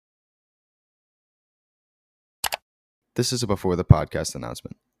This is a before the podcast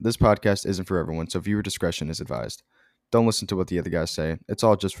announcement. This podcast isn't for everyone, so viewer discretion is advised. Don't listen to what the other guys say. It's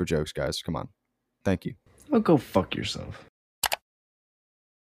all just for jokes, guys. Come on. Thank you. Oh, go fuck yourself.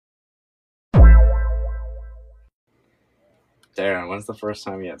 Darrin, when's the first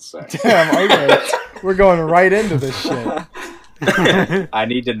time you had sex? Damn, okay. We're going right into this shit. I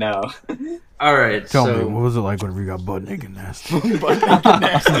need to know. All right. Tell me, what was it like whenever you got butt naked nasty?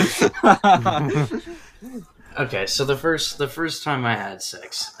 Okay, so the first time I had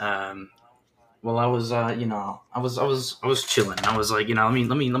sex, well, I was, I was chilling. I was like, let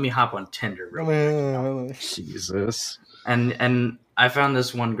me hop on Tinder real quick. Jesus. And I found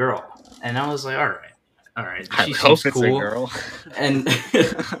this one girl, and I was like, all right, I she hope seems it's cool. a girl. And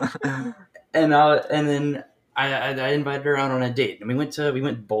and then I invited her out on a date, and we went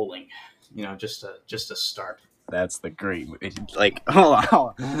bowling, just to start. That's the great. Like, hold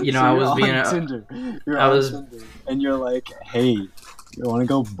on. So I was being on Tinder. Tinder, and you're like, hey, you want to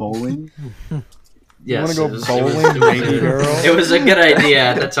go bowling? Yes, you want to go bowling, baby girl? It was a good idea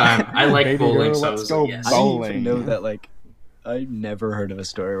at the time. I like Baby bowling, girl, so I let's was go like, yes. I didn't bowling. even know that. Like, I never heard of a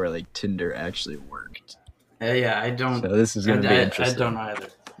story where like Tinder actually worked. Yeah, I don't. So this is gonna be I interesting. don't either.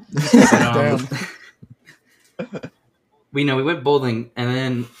 Damn. We went bowling, and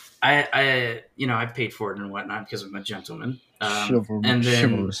then I paid for it and whatnot because I'm a gentleman.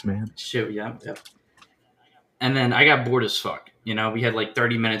 Chivalrous man. Yeah. And then I got bored as fuck. We had like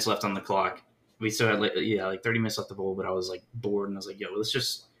 30 minutes left on the clock. We still had like 30 minutes left to bowl, but I was like bored, and I was like, yo, let's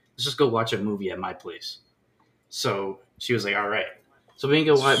just go watch a movie at my place. So she was like, all right. So we can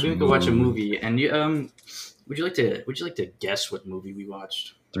go watch a movie, and would you like to guess what movie we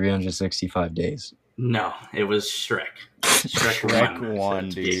watched? 365 days. No, it was Shrek. Shrek 1,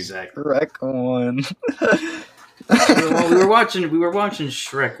 dude. Exactly. Shrek 1. Well, we were watching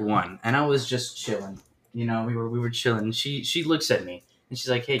Shrek 1, and I was just chilling. We were chilling. She looks at me and she's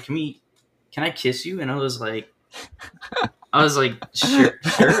like, "Hey, can I kiss you?" And I was like, "Sure."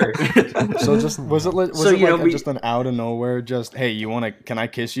 So just was it just an out of nowhere? Just hey, can I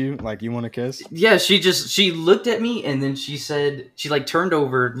kiss you? Like you want to kiss? Yeah, she looked at me, and then she said, she like turned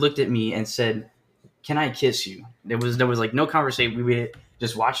over, looked at me, and said, "Can I kiss you?" There was like no conversation. We were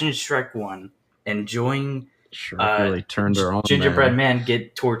just watching Shrek 1, enjoying Shrek really turned her on. Gingerbread man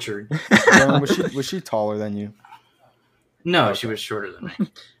get tortured. Was she taller than you? No, she was shorter than me.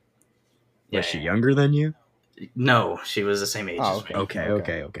 Was she younger than you? No, she was the same age as me. Okay.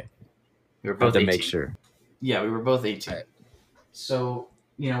 We were both to 18. make sure. Yeah, we were both 18. Right. So,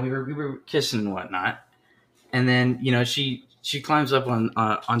 we were kissing and whatnot. And then, she climbs up on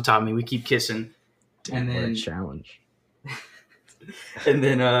top of me. We keep kissing. Damn, what a challenge. And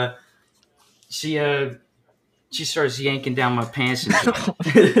then she starts yanking down my pants and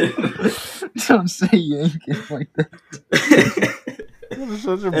Don't say yanking like that. That's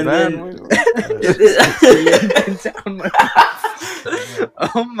such a And bad then- way. Yanking down my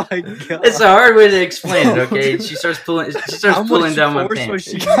Oh my god. It's a hard way to explain it, okay? She starts pulling down my pants. Was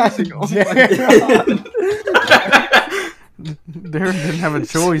she using? Oh my god. Darrin didn't have a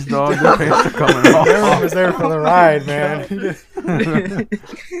choice, dog. Their pants are coming off. Darrin was there for the ride, man.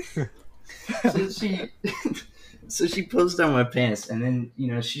 So she pulls down my pants, and then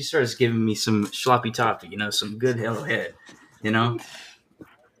she starts giving me some sloppy toppy, some good hello head,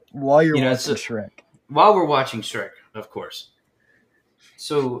 While you're watching Shrek. while we're watching Shrek, of course.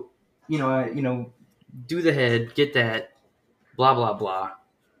 So I do the head, get that, blah blah blah.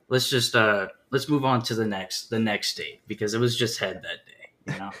 Let's just let's move on to the next date, because it was just head that day,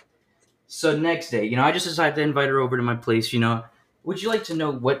 So next day, I just decided to invite her over to my place. Would you like to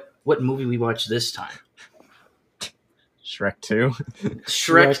know what movie we watched this time? Shrek 2?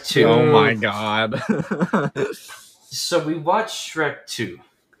 Shrek 2. Oh my god. So we watched Shrek 2.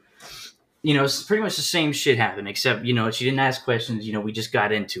 It's pretty much the same shit happened, except, she didn't ask questions, we just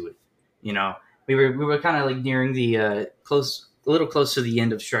got into it. We were kind of like nearing the a little close to the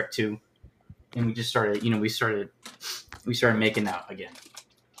end of Shrek 2, and we just started, we started making out again.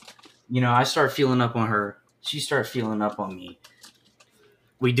 I started feeling up on her, she started feeling up on me.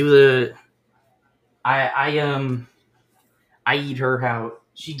 We do the I eat her out,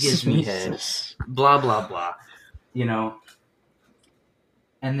 she gives me head, blah blah blah,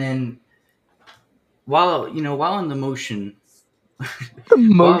 and then while in the motion,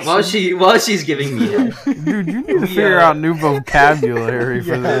 while she's giving me head, Dude, you need to figure out new vocabulary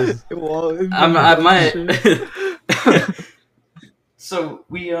for this. Well, I might. So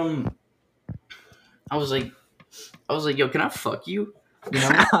we I was like, yo, can I fuck you?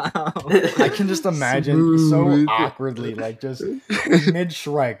 I can just imagine so awkwardly, like just mid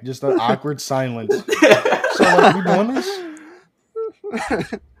Shrek, just an awkward silence. So like, we doing this?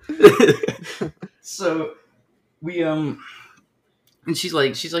 So we and she's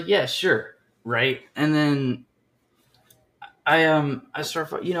like, yeah, sure, right? And then I start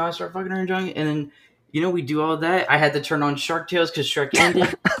fucking her enjoying it, and then we do all that. I had to turn on Shark Tales because Shrek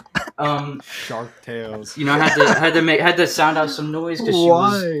ended. Shark Tales. I had to sound out some noise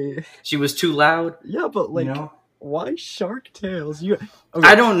because she was too loud. Yeah, but like, why Shark Tales? Okay.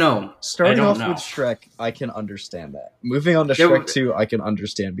 I don't know. Starting off with Shrek, I can understand that. Moving on to Shrek 2, I can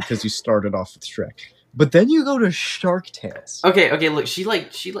understand because you started off with Shrek. But then you go to Shark Tales. Okay, look, she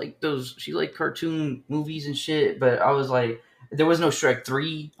liked cartoon movies and shit, but I was like, there was no Shrek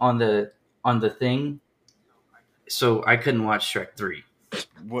 3 on the thing, so I couldn't watch Shrek 3.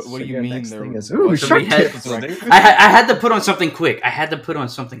 What do you mean? Shark Tales. I had to put on something quick.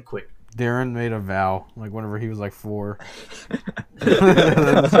 Darrin made a vow, like whenever he was like 4.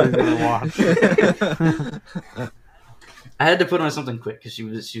 That's what he's gonna watch. I had to put on something quick because she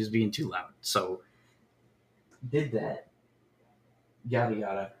was being too loud. So did that. Yada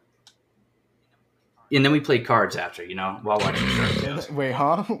yada. And then we played cards after, while watching Shark Tales. Wait,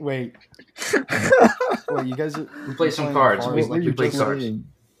 huh? Wait, you guys? We played some cards. We played cards.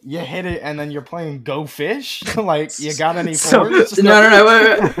 You hit it, and then you're playing Go Fish. Like, you got any forks? No.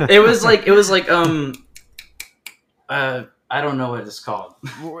 Wait. It was like I don't know what it's called.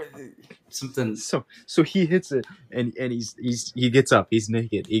 Something. So he hits it, and he gets up. He's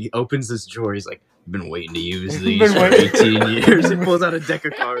naked. He opens this drawer. He's like, I've been waiting to use these for 18 years. He pulls out a deck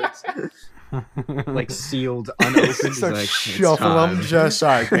of cards. Like sealed, unopened. He's like, shuffle them just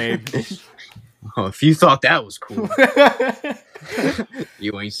right, babe. Oh, if you thought that was cool,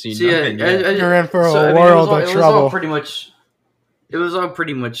 you ain't seen nothing yet. You're in for a world of trouble. It was all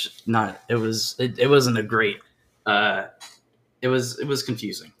pretty much not. It wasn't a great. It was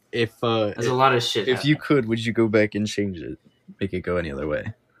confusing. There's a lot of shit. If you could, would you go back and change it? Make it go any other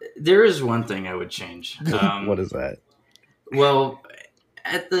way? There is one thing I would change. What is that? Well,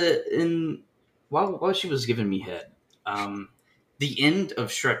 while she was giving me head, the end of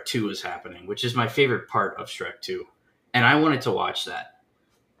Shrek 2 was happening, which is my favorite part of Shrek 2, and I wanted to watch that,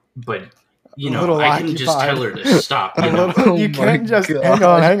 but I couldn't just tell her to stop. You can't just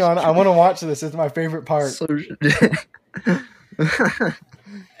hang on. I want to watch this. It's my favorite part.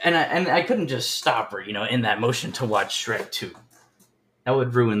 And I couldn't just stop her, in that motion to watch Shrek 2. That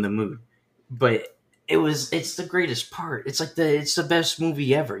would ruin the mood. But it's the greatest part. It's like it's the best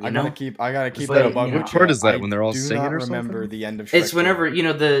movie ever. I gotta keep that above. Which part is that? When they're all singing or something? Remember the end of Shrek. It's whenever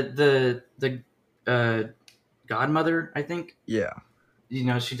the godmother, I think. Yeah.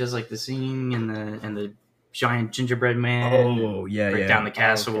 She does like the singing and the giant gingerbread man. Oh yeah, break down the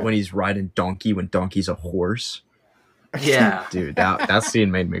castle when he's riding donkey. When donkey's a horse. Yeah, dude, that scene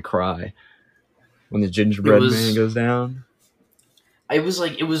made me cry. When the gingerbread man goes down. It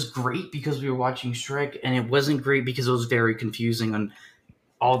was great because we were watching Shrek, and it wasn't great because it was very confusing on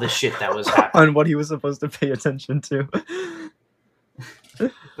all the shit that was happening. On what he was supposed to pay attention to.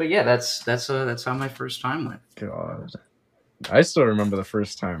 But yeah, that's how my first time went. God, I still remember the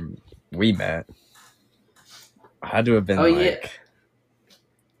first time we met. I had to have been yeah.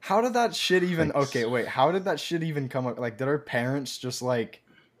 How did that shit even? Okay, wait. How did that shit even come up? Like, did our parents just like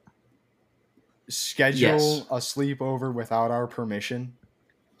schedule a sleepover without our permission?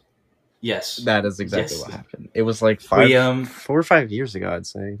 Yes, that is exactly what happened. It was like 4 or 5 years ago, I'd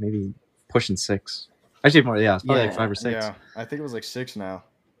say, maybe pushing 6. Actually, more. Yeah, it's probably like 5 or 6. Yeah, I think it was like 6 now.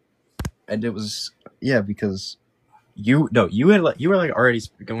 And it was because you were like already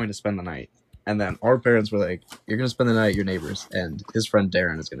going to spend the night, and then our parents were like, "You're gonna spend the night at your neighbor's, and his friend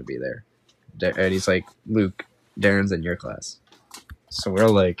Darrin is gonna be there." And he's like, "Luke, Darrin's in your class," so we're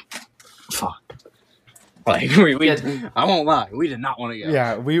like, "Fuck." Like I won't lie, we did not want to go.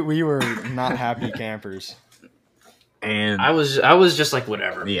 Yeah, we were not happy campers. And I was just like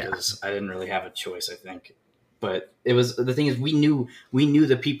whatever because I didn't really have a choice, I think. But the thing is we knew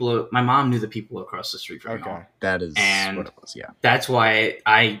the people. My mom knew the people across the street from me. That is what it was. Yeah, that's why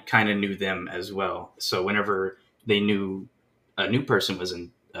I kind of knew them as well. So whenever they knew a new person was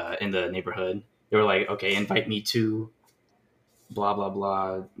in the neighborhood, they were like, "Okay, invite me to blah blah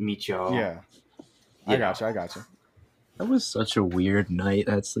blah, meet y'all." Yeah. I got you. That was such a weird night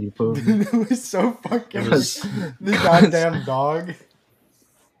at sleepover. It was so fucking. The goddamn dog.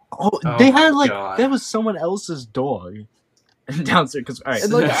 Oh, they had that was someone else's dog downstairs. Because all right,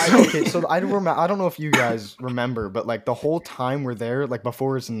 so I don't remember. I don't know if you guys remember, but like the whole time we're there, like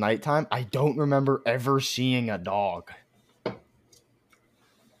before it's nighttime, I don't remember ever seeing a dog.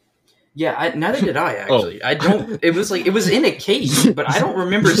 Yeah, neither did I actually. I don't. It was in a case, but I don't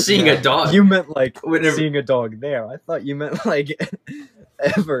remember seeing a dog. You meant like seeing a dog there. I thought you meant like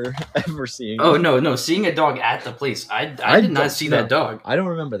ever seeing. Oh no, seeing a dog at the place. I did not see that dog. I don't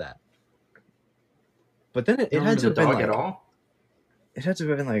remember that. But then it had to have been dog like, at all. It had to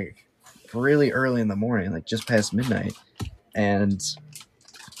have been like really early in the morning, like just past midnight, and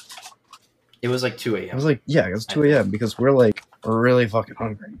it was like 2 a.m. It was like it was 2 a.m. because we're like really fucking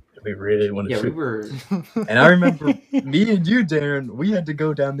hungry. We really wanted food. We were. And I remember me and you, Darren, we had to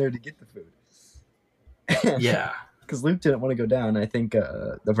go down there to get the food. Yeah. Because Luke didn't want to go down. I think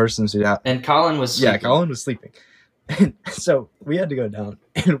the person who's out. And Colin was sleeping. Yeah, Colin was sleeping. And so we had to go down.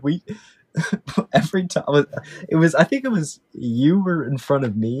 And we, every time, I think it was you were in front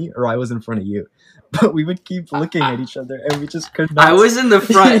of me or I was in front of you. But we would keep looking at each other, and we just could not. I was in the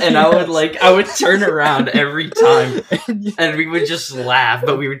front, and I would turn around every time, and we would just laugh.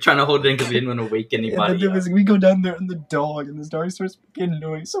 But we were trying to hold it in because we didn't want to wake anybody. And then we go down there, and the dog starts making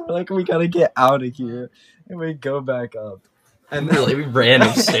noise. So we're like, we gotta get out of here, and we go back up. And then, we ran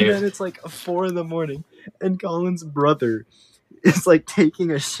upstairs. And then it's like 4 a.m, and Colin's brother is like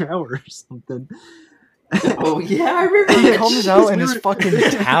taking a shower or something. Oh yeah, I remember. He comes out in his fucking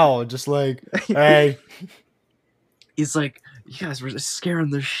towel, just like, hey. He's like, you guys were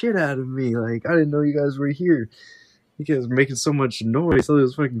scaring the shit out of me. Like, I didn't know you guys were here. You guys were making so much noise. I thought there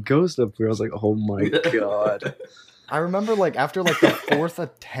was a fucking ghost up here. I was like, oh my god. I remember like after like the 4th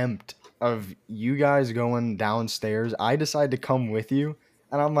attempt of you guys going downstairs, I decided to come with you,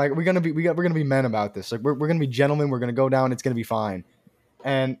 and I'm like, we're gonna be men about this. Like, we're gonna be gentlemen. We're gonna go down. It's gonna be fine.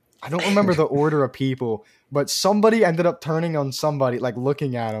 And I don't remember the order of people, but somebody ended up turning on somebody, like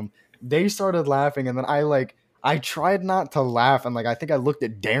looking at them. They started laughing, and then I tried not to laugh, and like I think I looked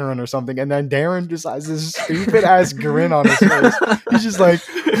at Darren or something, and then Darren just has this stupid ass grin on his face. He's just like,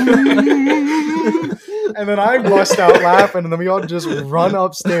 and then I bust out laughing, and then we all just run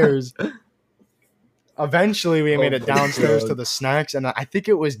upstairs. Eventually, we made it downstairs to the snacks, and I think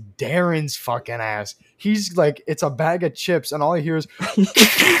it was Darren's fucking ass. He's like, it's a bag of chips, and all I hear is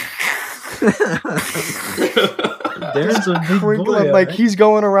Darren's a big boy, like he's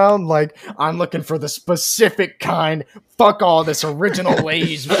going around like, I'm looking for the specific kind. Fuck all this original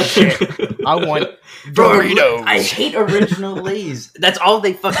Lay's shit. I want Doritos. I hate original Lay's. That's all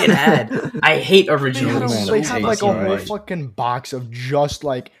they fucking had. I hate original Lay's. They had like a whole fucking box of just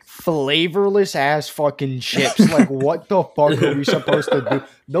like flavorless ass fucking chips. Like, what the fuck are we supposed to do?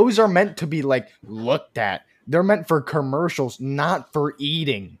 Those are meant to be like looked at. They're meant for commercials, not for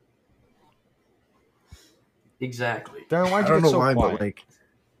eating. Exactly. Darren, why'd you get so quiet? But like,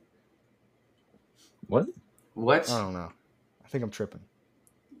 what? What? I don't know. I think I'm tripping.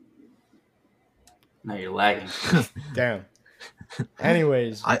 No, you're lagging. Damn.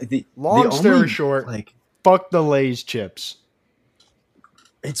 Anyways, long story short, like, fuck the Lay's chips.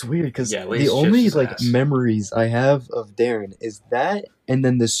 It's weird because the only like memories I have of Darren is that, and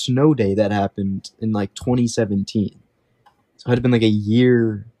then the snow day that happened in like 2017. So it had been like a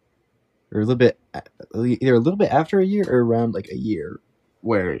year, or a little bit, either a little bit after a year or around like a year,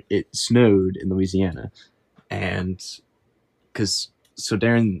 where it snowed in Louisiana, and so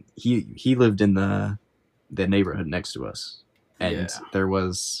Darren he lived in the neighborhood next to us, and there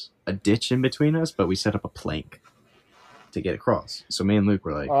was a ditch in between us, but we set up a plank to get across. So me and Luke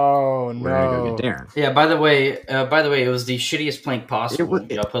were like, "Oh no, we're gonna go get Darren." Yeah. By the way, it was the shittiest plank possible.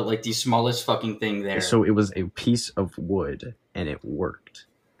 I put like the smallest fucking thing there. So it was a piece of wood, and it worked.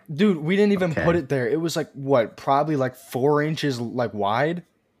 Dude, we didn't even put it there. It was like what, probably like 4 inches like wide.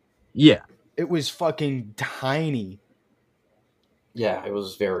 Yeah, it was fucking tiny. Yeah, it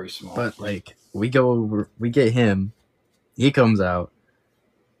was very small. But like, we go over, we get him, he comes out,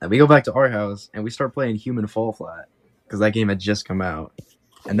 and we go back to our house, and we start playing Human Fall Flat because that game had just come out,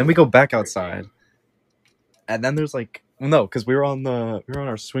 and then we go back outside, and then there's like, because we were on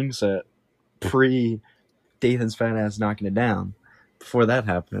our swing set pre Dathan's fat ass knocking it down before that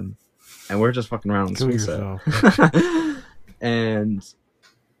happened, and we're just fucking around on the swing set, and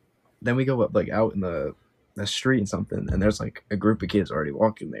then we go up like out in the street and something, and there's like a group of kids already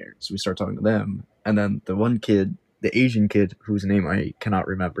walking there, so we start talking to them, and then the one kid, the Asian kid whose name I cannot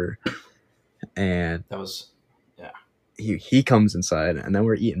remember, and that was he comes inside, and then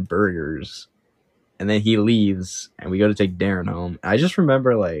we're eating burgers, and then he leaves, and we go to take Darren home. I just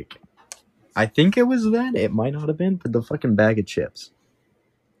remember, like, I think it was that, it might not have been, but the fucking bag of chips.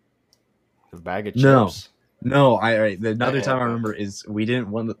 The bag of chips? No, another time I remember is we didn't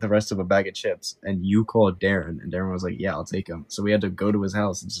want the rest of a bag of chips, and you called Darren, and Darren was like, yeah, I'll take them. So we had to go to his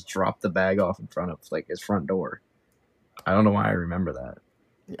house and just drop the bag off in front of like his front door. I don't know why I remember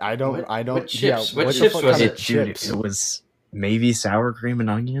that. I don't. What- I don't. what chips? Yeah, What what chips the fuck was kind it? of Dude, chips? it was maybe sour cream and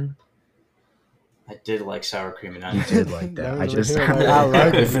onion. I did like sour cream and You onion. did like that. I just I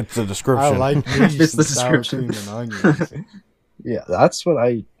like If it. it's the I description. like me It's some the sour description. cream and onions. Yeah, that's what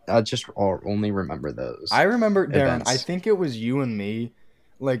I just only remember those. I remember, Darren. Events. I think it was you and me.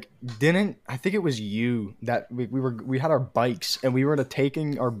 Like, I think it was you that we had our bikes and we were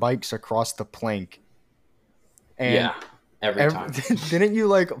taking our bikes across the plank. And Yeah, every time. didn't you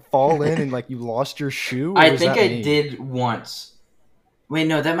like fall in and like you lost your shoe? Or I was think that I me? did once. Wait,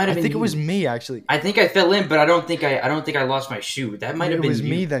 no, that might I have been. think it you. was me actually. I think I fell in, but I don't think I lost my shoe. That might have It been was you.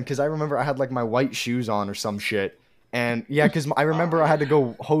 me then because I remember I had like my white shoes on or some shit. And yeah, because I remember I had to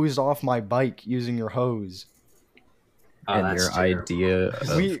go hose off my bike using your hose. Oh, and that's your terrible. idea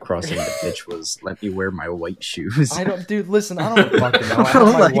of We- crossing the ditch was let me wear my white shoes. I don't, dude. Listen, I don't fucking know. I had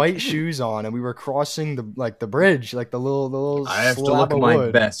my Like- white shoes on, and we were crossing the bridge, like the little. I have to slab look of my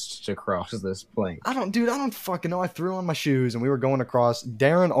wood. best to cross this plank. I don't fucking know. I threw on my shoes, and we were going across.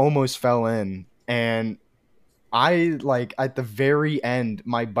 Darren almost fell in, and I like at the very end,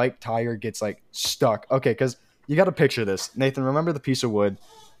 my bike tire gets like stuck. Okay, because you got to picture this, Nathan. Remember the piece of wood?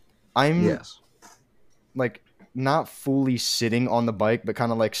 I'm Yes. like not fully sitting on the bike, but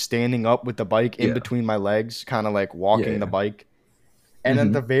kind of like standing up with the bike in Yeah. between my legs, kind of like walking Yeah. the bike. And at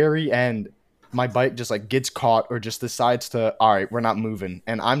Mhm. the very end, my bike just like gets caught or just decides to, all right, we're not moving.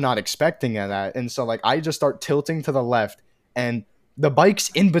 And I'm not expecting that. And so like I just start tilting to the left and the bike's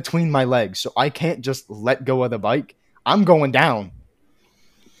in between my legs. So I can't just let go of the bike. I'm going down.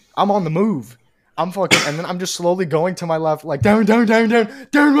 I'm on the move. I'm fucking, and then I'm just slowly going to my left, like down, run, down.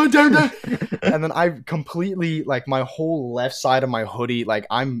 And then I completely, like my whole left side of my hoodie, like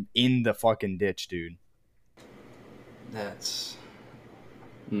I'm in the fucking ditch, dude. That's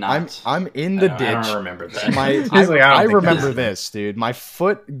not. I'm in the ditch. I don't remember that. He's like, I don't think remember that's- this, dude. My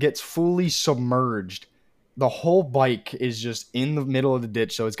foot gets fully submerged. The whole bike is just in the middle of the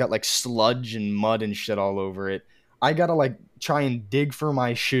ditch, so it's got like sludge and mud and shit all over it. I gotta like try and dig for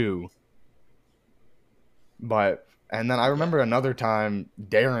my shoe. And then I remember another time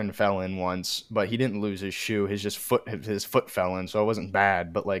Darren fell in once, but he didn't lose his shoe. His foot fell in, so it wasn't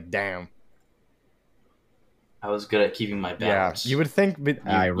bad. But like, damn, I was good at keeping my balance. yeah. You would think, but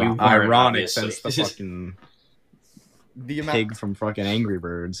weren't, Ironic obviously. since the fucking the amount. pig from fucking Angry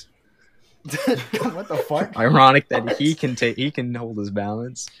Birds. What the fuck? Ironic that he can hold his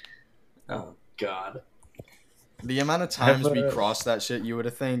balance. Oh God. The amount of times Have, we crossed that shit, you would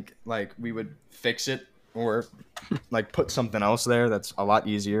have think like we would fix it or like put something else there that's a lot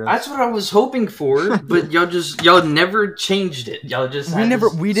easier. That's what I was hoping for, but y'all never changed it. Y'all just we had never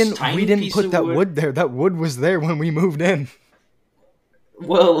this we didn't tiny piece put of that wood there. That wood was there when we moved in.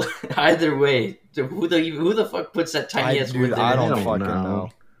 Well, either way, who the fuck puts that tiny ass wood there? I don't don't fucking know. know.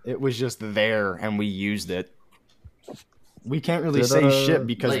 It was just there and we used it. We can't really Did, say shit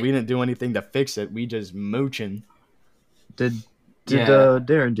because like- we didn't do anything to fix it. We just mooching. Did Yeah.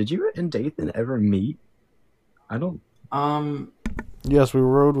 Darren? Did you and Dathan ever meet? I don't. Yes, we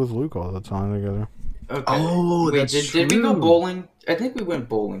rode with Luke all the time together. Okay. Oh, Wait, that's did we go true. bowling? I think we went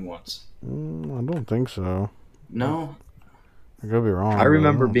bowling once. I don't think so. No. I could be wrong. I but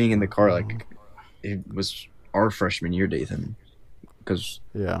remember don't being in the think car so. like it was our freshman year, Dathan, because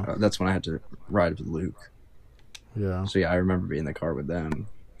Yeah, that's when I had to ride with Luke. yeah. So yeah, I remember being in the car with them.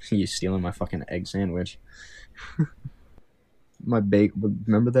 You stealing my fucking egg sandwich. My bake.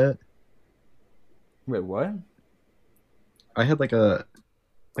 Remember that? Wait, what? I had like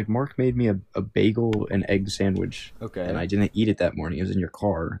Mark made me a bagel and egg sandwich, Okay. and I didn't eat it that morning. It was in your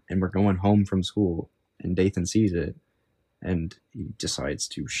car, and we're going home from school, and Dathan sees it, and he decides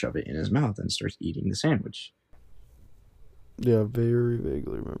to shove it in his mouth and starts eating the sandwich. Yeah, very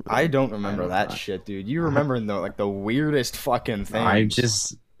vaguely remember. I don't remember I don't that know. shit, dude. You remember the weirdest fucking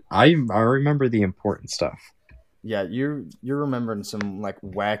things. I remember the important stuff. Yeah, you're remembering some like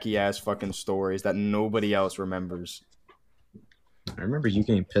wacky ass fucking stories that nobody else remembers. I remember you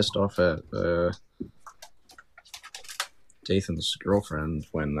getting pissed off at Dathan's girlfriend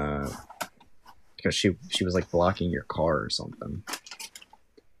when because she was like blocking your car or something.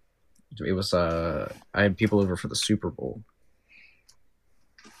 It was I had people over for the Super Bowl.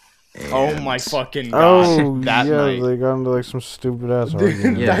 Oh And- my fucking god! Oh, that yeah, night. they got into like some stupid ass Dude,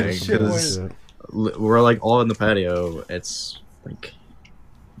 argument. that about shit that was- shit. We're like all in the patio. It's like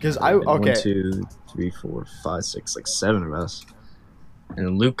Because one, okay, 2, 3, 4, 5, 6, like 7 of us.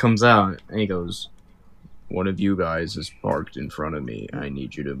 And Luke comes out and he goes, "One of you guys is parked in front of me. I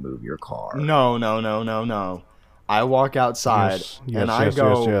need you to move your car." no. I walk outside Yes, and I yes,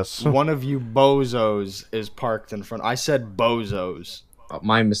 go, yes. one of you bozos is parked in front. I said bozos.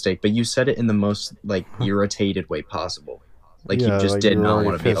 my mistake, but you said it in the most like irritated way possible. Like Yeah, you just like did you were not already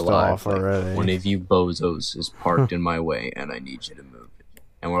want to be pissed alive. off Like, already. one of you bozos is parked in my way, and I need you to move it.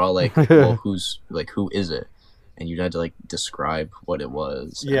 And we're all like, "Well, who is it?" And you had to like describe what it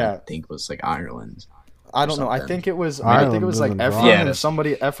was. And Yeah. I think it was like Ireland. I don't know. I something. think it was. Ireland I think it was like doesn't Efren drive. and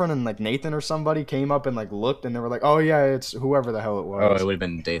somebody. Efren and like Nathan or somebody came up and like looked and they were like, "Oh yeah, it's whoever the hell it Oh, was." it would have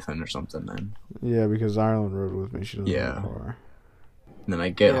been Dathan or something then. Yeah, because Ireland rode with me. She doesn't Yeah. have a car. And then I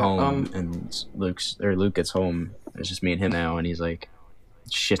get Yeah, home, and Luke gets home. It's just me and him now, and he's like,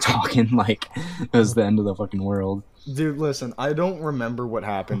 shit talking like it was the end of the fucking world. Dude, listen, I don't remember what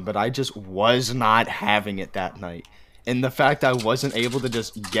happened, but I just was not having it that night. And the fact I wasn't able to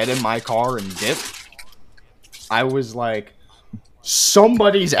just get in my car and dip, I was like,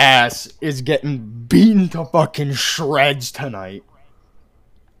 somebody's ass is getting beaten to fucking shreds tonight.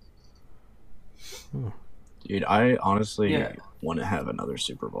 Dude, I honestly Yeah. want to have another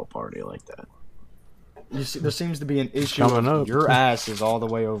Super Bowl party like that. You see, there seems to be an issue. Coming up. Your ass is all the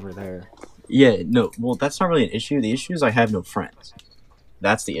way over there. Yeah, no, well, that's not really an issue. The issue is I have no friends.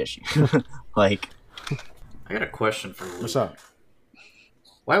 That's the issue. Like, I got a question for What's you. up?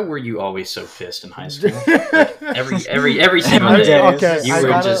 Why were you always so pissed in high school? Every single Every day. day. Okay, You I were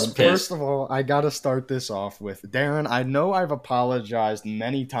gotta, just pissed. first of all, I gotta start this off with Darren. I know I've apologized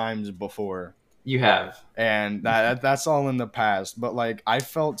many times before, You have. and that's all in the past. But like, I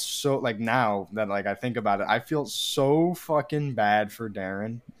felt so like now that like I think about it, I feel so fucking bad for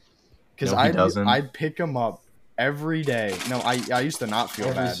Darren because No, he doesn't. I'd pick him up every day. No, I used to not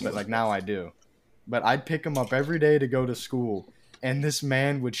feel bad, but like now I do. But I'd pick him up every day to go to school, and this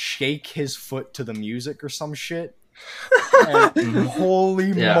man would shake his foot to the music or some shit. And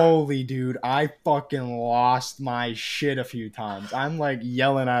holy Yeah. moly, dude, I fucking lost my shit a few times. I'm like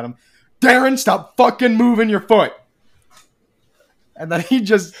yelling at him, Darren, stop fucking moving your foot. And then he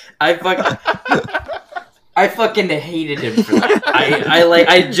just I fucking hated him for that.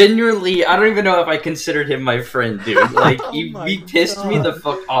 I genuinely, I don't even know if I considered him my friend, dude. Like, he pissed me the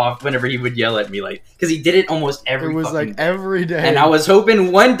fuck off whenever he would yell at me, like, because he did it almost every it was fucking like day. every day. And I was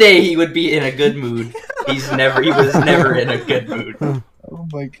hoping one day he would be in a good mood. He was never in a good mood. oh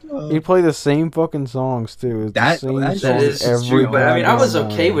my god. He played the same fucking songs too. It's That- the same that songs is every true, but I mean, I was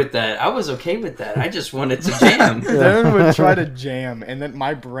goddamn okay night. with that. I just wanted to jam. Darren would try to jam, and then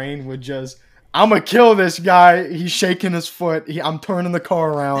my brain would just, I'm gonna kill this guy. He's shaking his foot. I'm turning the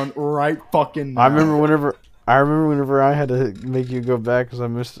car around right fucking now. I remember whenever I had to make you go back because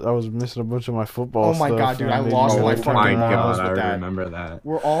I was missing a bunch of my football. Oh my stuff, God, dude, and I made you lost go my back. fucking mind was with I that. remember that.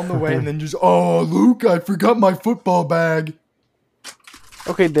 We're on the way, and then just, oh, Luke, I forgot my football bag.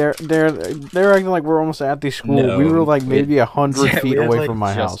 Okay, they're acting like we're almost at the school. No, we were like maybe 100 feet away from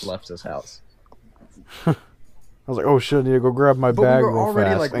my just house. left his house. I was like, oh shit, I need to go grab my But we bag were real already,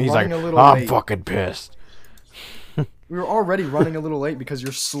 fast. like, And he's like, running a little I'm late. fucking pissed. We were already running a little late because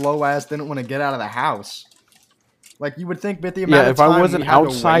your slow ass didn't want to get out of the house. Like, you would think with the amount Yeah, of if time I wasn't we had to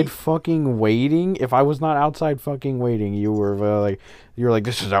outside wait- fucking waiting, if I was not outside fucking waiting, you were like,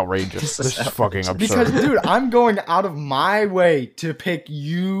 this is outrageous. This is fucking absurd. Because, dude, I'm going out of my way to pick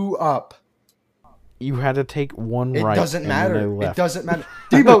you up. You had to take one It right. doesn't and then they matter. It left. doesn't matter.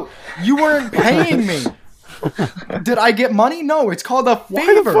 Debo, you weren't paying me. Did I get money? No, it's called a Why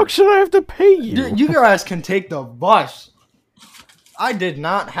favor. the fuck should I have to pay you? Dude, you guys can take the bus. I did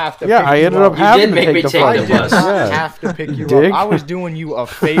not have to Yeah, pick I you ended up. up having did to make take me the take I the fucking did bus. not Yeah. have to pick you Dick. up. I was doing you a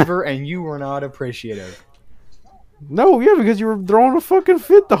favor, and you were not appreciative. No, yeah, because you were throwing a fucking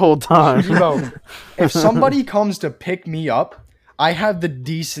fit the whole time. Debo, if somebody comes to pick me up, I have the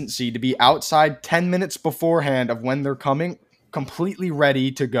decency to be outside 10 minutes beforehand of when they're coming, completely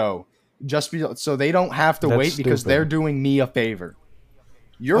ready to go. So they don't have to That's wait because stupid. they're doing me a favor.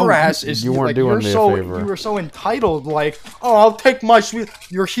 Your Oh, ass is you weren't like, doing you're me a so favor. you were so entitled, like, oh, I'll take my sweet.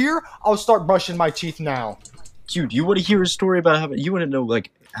 You're here. I'll start brushing my teeth now. Dude, you want to hear a story about having? You want to know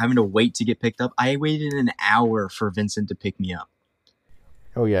like having to wait to get picked up? I waited an hour for Vincent to pick me up.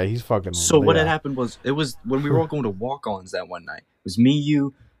 Oh yeah, he's fucking. So what yeah. had happened was it was when we were all going to walk-ons that one night. It was me,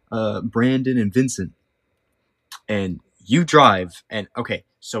 you, Brandon, and Vincent. And you drive, and okay,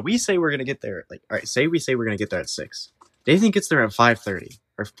 so we say we're gonna get there. Like, all right, say we're gonna get there at 6. Nathan gets there at 5:30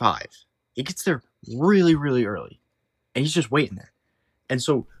 or 5. He gets there really, really early, and he's just waiting there. And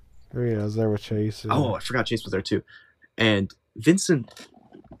so, Oh yeah, I was there with Chase. oh, I forgot Chase was there too. And Vincent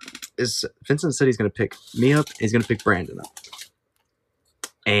said he's gonna pick me up. And he's gonna pick Brandon up.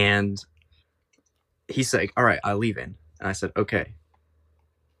 And he's like, all right, I'll leave in. And I said, okay.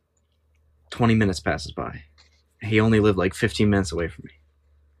 20 minutes passes by. He only lived like 15 minutes away from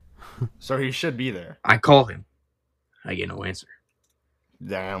me. So he should be there. I call him. I get no answer.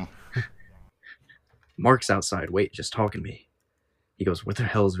 Damn. Mark's outside. Wait, just talking to me. He goes, "Where the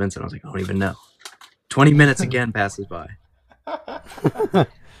hell is Vincent?" I was like, "I don't even know." 20 minutes again passes by. Starting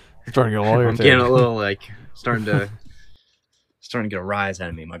to get a lawyer. I'm getting a little like starting to get a rise out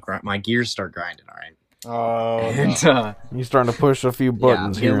of me. My gears start grinding. All right. Oh, And no. You're starting to push a few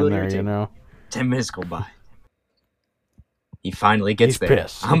buttons I'm getting a here and little there, you irritated. know. 10 minutes go by. He finally gets He's there.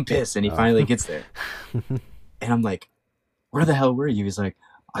 pissed. I'm pissed, and he finally gets there. And I'm like, "Where the hell were you?" He's like,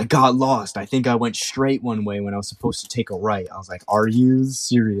 "I got lost. I think I went straight one way when I was supposed to take a right." I was like, "Are you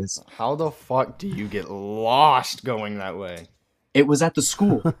serious?" How the fuck do you get lost going that way? It was at the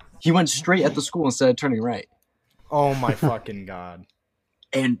school. He went straight at the school instead of turning right. Oh my fucking god.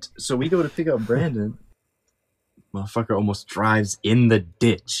 And so we go to pick up Brandon. Motherfucker almost drives in the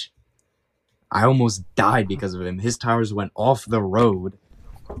ditch. I almost died because of him. His tires went off the road.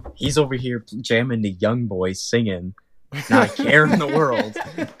 He's over here jamming the Young Boy singing. Not a care in the world.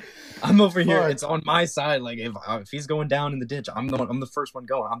 I'm over here. Fuck. It's on my side. Like if he's going down in the ditch, I'm the first one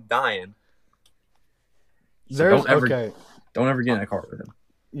going. I'm dying. So There's don't ever get in a car with him.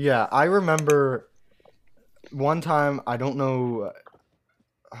 Yeah, I remember one time, I don't know.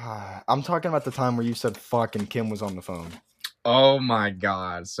 I'm talking about the time where you said fuck and Kim was on the phone. Oh my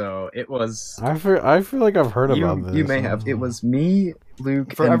god! So it was. I feel like I've heard about this. You may have. It was me,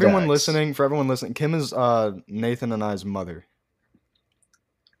 Luke, For and everyone Dax. listening, Kim is Nathan and I's mother.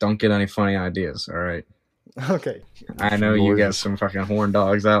 Don't get any funny ideas. All right. Okay. I know you got Gorgeous. some fucking horn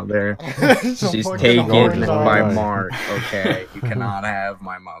dogs out there. Some She's fucking taken horn by dog. Mark. Okay, you cannot have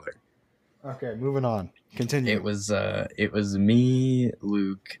my mother. Okay, moving on. Continue. It was me,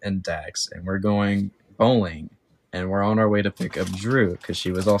 Luke, and Dax, and we're going bowling, and we're on our way to pick up Drew because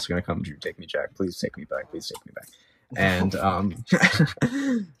she was also gonna come. "Drew, take me, Jack. Please take me back. Please take me back." And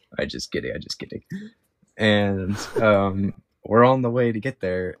I just kidding. And we're on the way to get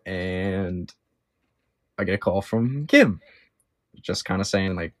there, and I get a call from Kim, just kind of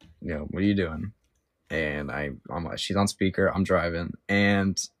saying like, "What are you doing?" And I'm like, she's on speaker. I'm driving,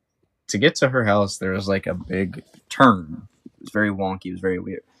 and to get to her house, there's like a big turn. It was very wonky. It was very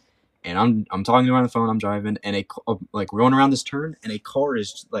weird. And I'm talking to her on the phone. I'm driving, and we're going around this turn, and a car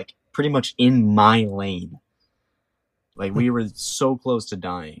is like pretty much in my lane. Like we were so close to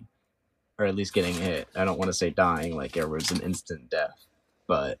dying, or at least getting hit. I don't want to say dying, like it was an instant death,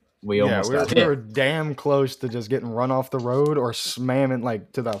 but we almost got we hit. were damn close to just getting run off the road or slamming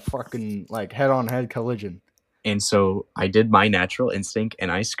like to the fucking like head-on-head collision. And so I did my natural instinct,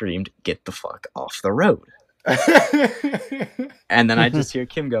 and I screamed, "Get the fuck off the road!" And then I just hear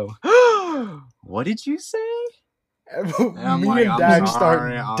Kim go, "What did you say?" And I'm Me like, and "I'm Dax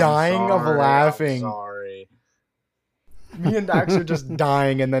sorry, start I'm dying of sorry, laughing. I'm sorry. Me and Dax are just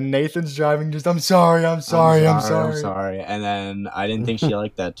dying, and then Nathan's driving. Just, I'm sorry. I'm sorry. And then I didn't think she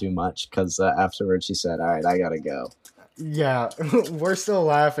liked that too much because afterwards she said, "All right, I gotta go." Yeah, we're still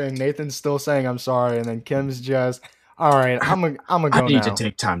laughing. Nathan's still saying I'm sorry, and then Kim's just, all right, I'm gonna go I need now. to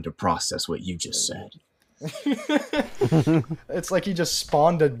take time to process what you just said. It's like he just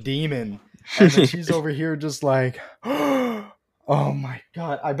spawned a demon, and then she's over here just like, oh my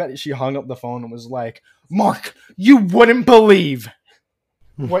god! I bet she hung up the phone and was like, "Mark, you wouldn't believe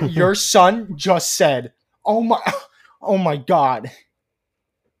what your son just said. Oh my god."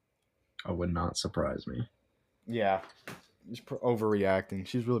 It would not surprise me. Yeah, just overreacting.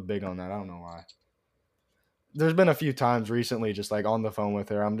 She's really big on that. I don't know why. There's been a few times recently, just like on the phone with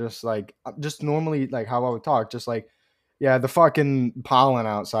her. I'm just normally like how I would talk, just like, yeah, the fucking pollen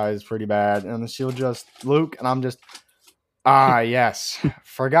outside is pretty bad, and she'll just Luke, and I'm just, yes,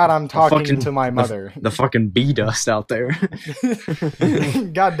 forgot I'm talking to my mother. The fucking bee dust out there.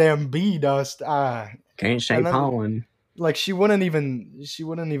 Goddamn bee dust. Can't say And then- pollen. Like she wouldn't even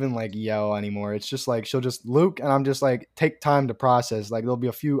like yell anymore. It's just like she'll just Luke, and I'm just like, take time to process. Like there'll be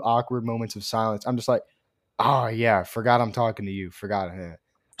a few awkward moments of silence. I'm just like, oh yeah, forgot I'm talking to you. Forgot it.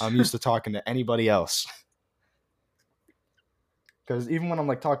 I'm used to talking to anybody else. Because even when I'm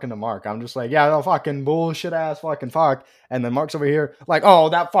like talking to Mark, I'm just like, yeah, that fucking bullshit ass fucking fuck. And then Mark's over here like, oh,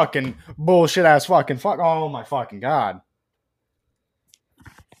 that fucking bullshit ass fucking fuck. Oh my fucking god.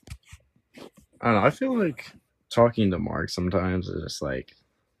 I don't know. I feel like talking to Mark sometimes is just like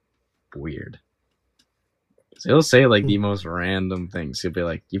weird. So he'll say like the most random things. He'll be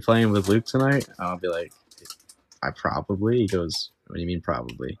like, "You playing with Luke tonight?" I'll be like, "I probably." He goes, "What do you mean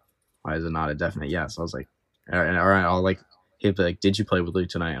probably? Why is it not a definite yes?" I was like, all right. I'll like, he'll be like, "Did you play with Luke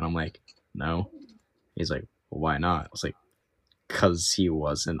tonight?" And I'm like, "No." He's like, "Well, why not?" I was like, "'Cause he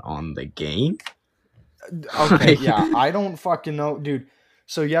wasn't on the game." Okay, yeah, I don't fucking know, dude.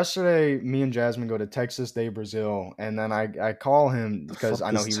 So yesterday, me and Jasmine go to Texas de Brazil, and then I call him because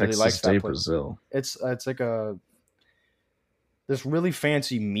I know he really likes that place. Brazil. It's like this really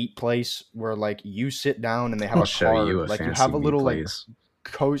fancy meat place where like you sit down and they have I'll a show card, you a like you fancy have a meat little like place.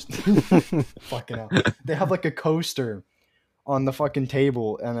 coast. Fucking hell. They have like a coaster on the fucking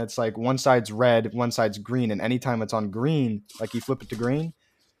table, and it's like one side's red, one side's green, and anytime it's on green, like you flip it to green,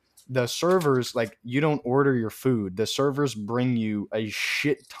 the servers, like, you don't order your food. The servers bring you a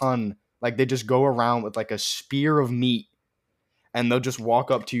shit ton. Like, they just go around with like a spear of meat, and they'll just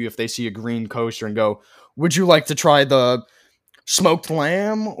walk up to you if they see a green coaster and go, "Would you like to try the smoked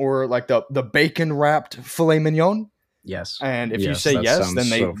lamb or like the bacon wrapped filet mignon?" Yes. And if you Yes, say that yes, sounds then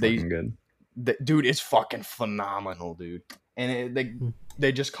so they fucking good. dude, it's fucking phenomenal, dude. And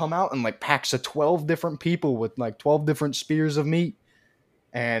they just come out and like packs of 12 different people with like 12 different spears of meat.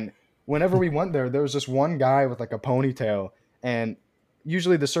 And whenever we went there was this one guy with like a ponytail, and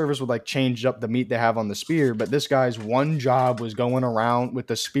usually the servers would like change up the meat they have on the spear, but this guy's one job was going around with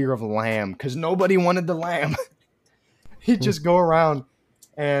the spear of lamb because nobody wanted the lamb. He'd just go around,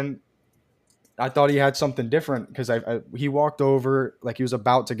 and I thought he had something different because he walked over like he was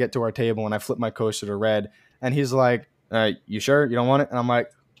about to get to our table, and I flipped my coaster to red, and he's like, "You sure you don't want it?" And I'm like,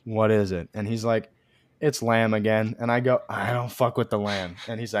 "What is it?" And he's like, "It's lamb again." And I go, "I don't fuck with the lamb."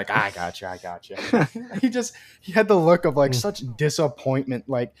 And he's like, "I got you." he had the look of like such disappointment,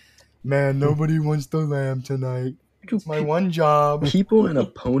 like, "Man, nobody wants the lamb tonight. It's my one job." People in a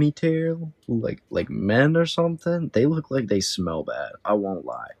ponytail, like men or something, they look like they smell bad. I won't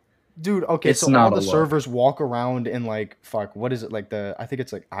lie. Dude, okay, It's so all not the a look. servers walk around in like, fuck, what is it, like I think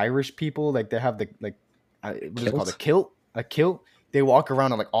it's like Irish people, like they have the like, what is it called, a kilt. They walk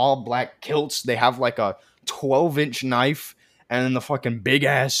around in like all black kilts. They have like a 12-inch knife and then the fucking big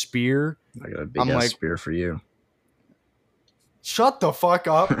ass spear. I got a big ass spear for you. Shut the fuck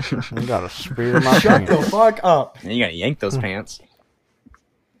up. You got a spear in my Shut the pants. fuck up. And you gotta yank those pants.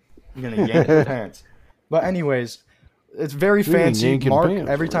 You're gonna yank your pants. But anyways, it's very You can fancy. yank your Mark, pants.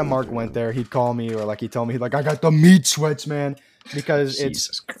 every time Mark went there, he'd call me or like he'd tell me, like, "I got the meat sweats, man." Because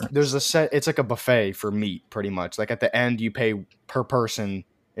Jesus Christ. there's a set, it's like a buffet for meat, pretty much. Like at the end, you pay per person.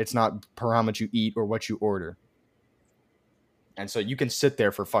 It's not per how much you eat or what you order. And so you can sit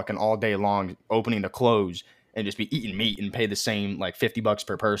there for fucking all day long, opening to close, and just be eating meat and pay the same like $50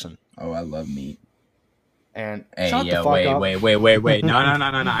 per person. Oh, I love meat. And Hey, shut yeah, the fuck up. wait. No.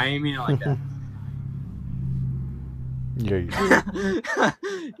 I ain't mean it like that. Yeah, you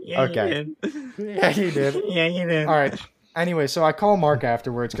do. Yeah, Okay. you did. Yeah, you did. Yeah, you did. All right. Anyway, so I call Mark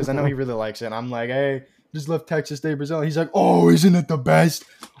afterwards because I know he really likes it. And I'm like, "Hey, just left Texas de Brazil." He's like, "Oh, isn't it the best?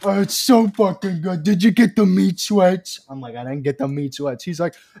 Oh, it's so fucking good. Did you get the meat sweats?" I'm like, "I didn't get the meat sweats." He's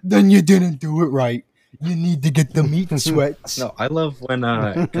like, "Then you didn't do it right. You need to get the meat sweats." No, I love when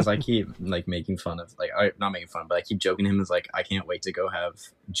because I keep like making fun of not making fun, but I keep joking to him. Is like, I can't wait to go have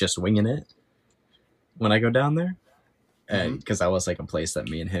just winging it when I go down there. Because that was like a place that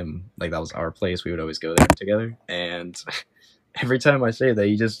me and him, like, that was our place. We would always go there together. And every time I say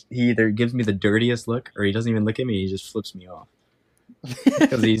that, he either gives me the dirtiest look or he doesn't even look at me. He just flips me off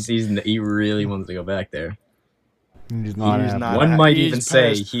because he really wants to go back there. He's not He's happy. not- One might he's even say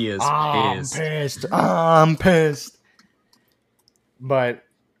pissed. he is I'm pissed. pissed. I'm pissed. But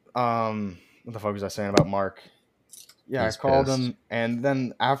what the fuck was I saying about Mark? Yeah, He's I called pissed. him, and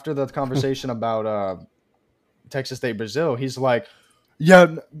then after the conversation about Texas State Brazil, he's like,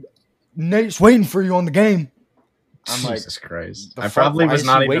 "Yeah, Nate's waiting for you on the game." I'm like, Jesus Christ! "The I fuck, probably why was is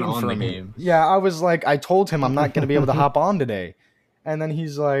not he even waiting on for the me?" game. Yeah, I was like, I told him I'm not going to be able to hop on today. And then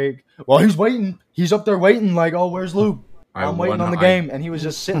he's like, "Well, he's waiting. He's up there waiting like, oh, where's Luke? I'm waiting on the game." And he was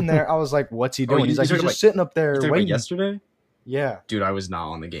just sitting there. I was like, "What's he doing?" you- He's like, you're "He's talking just sitting up there You talking about waiting." yesterday? Yeah. Dude, I was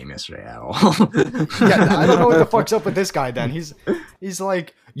not on the game yesterday at all. Yeah, I don't know what the fuck's up with this guy then. He's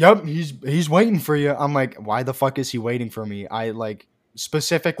like, "Yep, he's waiting for you." I'm like, "Why the fuck is he waiting for me?" I like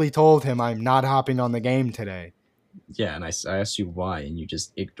specifically told him I'm not hopping on the game today. Yeah, and I asked you why, and you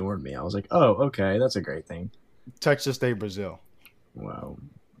just ignored me. I was like, oh, okay, that's a great thing. Texas State Brazil. Wow.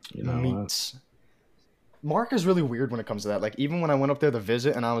 You know what? Meats. Mark is really weird when it comes to that. Like, even when I went up there to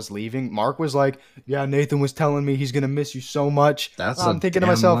visit and I was leaving, Mark was like, "Yeah, Nathan was telling me he's gonna miss you so much." That's I'm a thinking to damn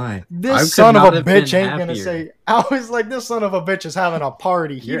myself, lie. I this could son of not a have been bitch ain't gonna happier. say. I was like, this son of a bitch is having a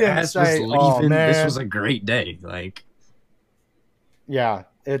party. He Your didn't ass say, was "Oh leaving. man." This was a great day. Like, Yeah,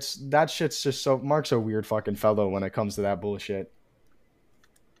 it's that shit's just so. Mark's a weird fucking fellow when it comes to that bullshit.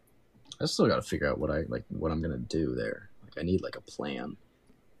 I still got to figure out what I'm gonna do there. Like, I need like a plan.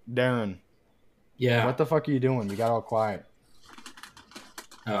 Darren, Yeah. what the fuck are you doing? You got all quiet.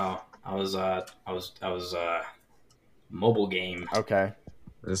 Oh, I was mobile game. Okay.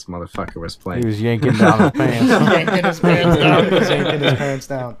 This motherfucker was He playing. was yanking down his pants. yanking his pants down. He was yanking his pants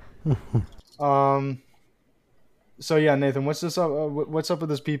down. So yeah, Nathan, what's this? What's up with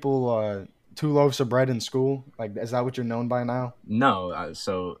this people? 2 loaves of bread in school? Like, is that what you're known by now? No,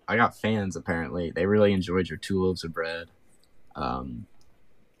 so I got fans apparently. They really enjoyed your 2 loaves of bread.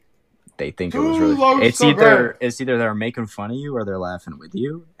 They think it was 2 really. loaves of bread. It's either they're making fun of you or they're laughing with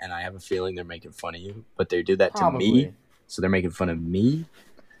you, and I have a feeling they're making fun of you. But they do that to me, so they're making fun of me.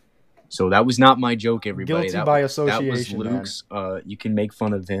 So that was not my joke, everybody. Guilty by association. That was Luke's. You can make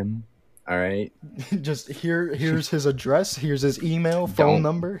fun of him. All right. Just here's his address. Here's his email, phone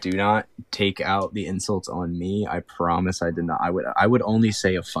number. Do not take out the insults on me. I promise I did not. I would only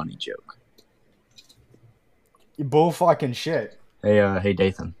say a funny joke. You bull fucking shit. Hey,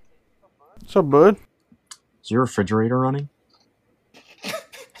 Dathan. What's up, bud? Is your refrigerator running?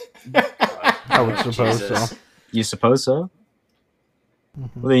 I would suppose Jesus. so. You suppose so? Well,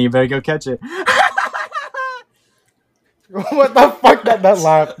 then you better go catch it. What the fuck? That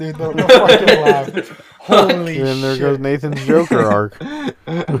laugh, dude. The fucking laugh. Holy shit. And there goes Nathan's Joker arc.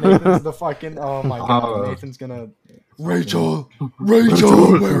 Nathan's the fucking. Oh my god. Oh. Nathan's gonna. Rachel,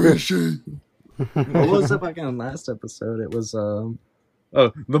 where is she? What was the fucking last episode? It was the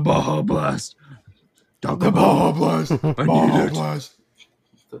Baja Blast. The Baja Blast. I need Baja it. Blast.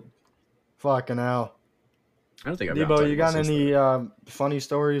 Fucking hell. I don't think I've Debo, you got any funny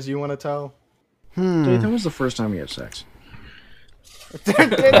stories you want to tell? Dude, when was the first time you had sex?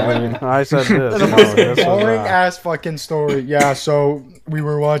 I mean, I said this. The No, most this was, boring ass fucking story. Yeah, so we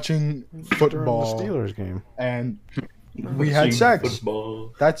were watching during the football Steelers game. and we had sex.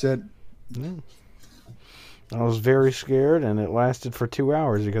 Football. That's it. I was very scared, and it lasted for 2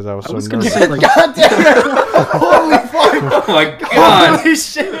 hours because I was so gonna nervous. say, like, God damn it! Holy fuck! Oh my god! Holy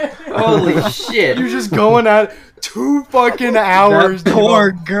shit! Holy shit! You're just going at 2 fucking hours. that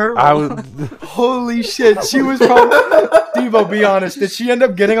poor Debo. girl. I was. Holy shit! She was probably. Debo, be honest. Did she end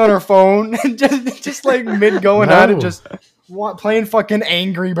up getting on her phone and just like mid going at it, No. just playing fucking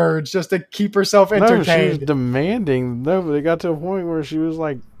Angry Birds just to keep herself No, she was entertained? demanding. No, but it got to a point where she was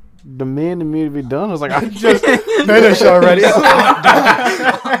like demanding me to be done. I was like, I Just finish already.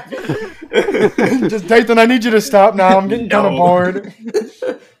 Just Dathan, I need you to stop now. I'm getting kind of bored.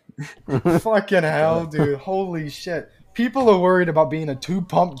 Fucking hell, dude. Holy shit. People are worried about being a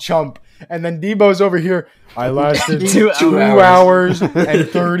 2-pump chump, and then Debo's over here. I lasted 2 hours and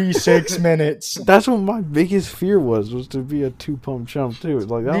 36 minutes. That's what my biggest fear was to be a 2-pump chump too.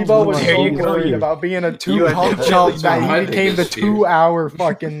 Like that Debo was was my so biggest worried fear. about being a You 2-pump had chump to that my he became the biggest fear. 2-hour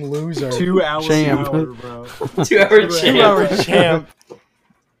fucking loser. 2 hours Champ. an hour, bro. 2-hour 2-hour champ. champ.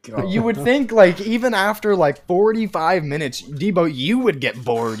 You would think, like, even after like 45 minutes, Debo, you would get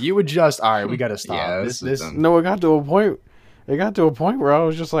bored. You would just, all right, we gotta stop. Yeah, this, this is this, done. No, it got to a point. It got to a point where I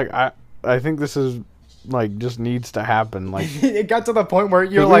was just like, I think this is like just needs to happen. Like it got to the point where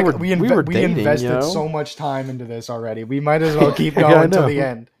you're 'Cause like, we were we dating, invested you know? so much time into this already. We might as well keep Yeah, I going till know. the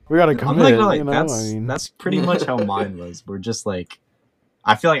end. we gotta I'm commit. not gonna lie, You know, that's I mean, that's pretty much how mine was. We're just like,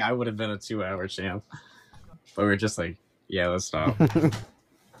 I feel like I would have been a 2-hour champ, but we're just like, yeah, let's stop.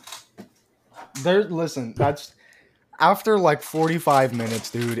 Listen, that's after like 45 minutes,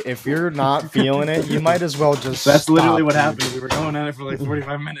 dude. If you're not feeling it, you might as well just. That's literally stop, what dude. happened. We were going at it for like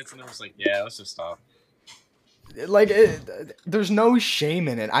 45 minutes, and then we're just like, yeah, let's just stop. Like, there's no shame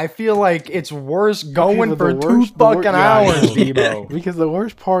in it. I feel like it's worse going but for the 2 worst- the fucking wor- yeah, I hours, know. Debo. because the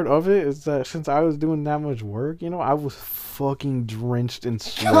worst part of it is that since I was doing that much work, you know, I was fucking drenched in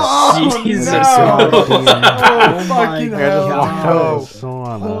sweat. Oh, Jesus. no. Oh, Oh, fucking I just hell, walked out no. of the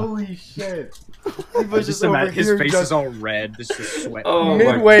sauna. Holy shit. Debo's Just over imagine his here face just is all red. This is sweat. Oh my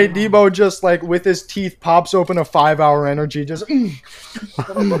midway, God. Debo just like with his teeth pops open a 5-hour energy, just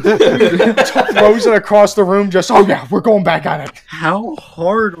throws it across the room. Just oh yeah, we're going back at it. How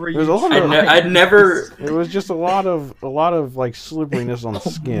hard were There's you? a lot of, I'd never. it was just a lot of like slipperiness on the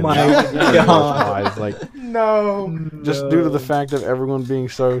skin. my That was God. eyes, like No, just due to the fact of everyone being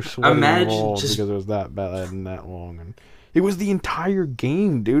so sweaty Imagine involved just- because it was that bad and that long. And it was the entire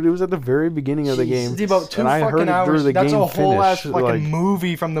game, dude. It was at the very beginning of the game. Debo, 2 and I heard fucking it through hours. the That's game a whole ass finish, fucking like-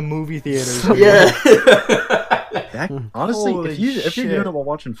 movie from the movie theaters. Yeah. Honestly, Holy if you're shit. doing it while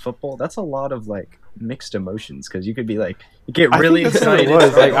watching football, that's a lot of like mixed emotions because you could be like, you get I really think that's what excited. it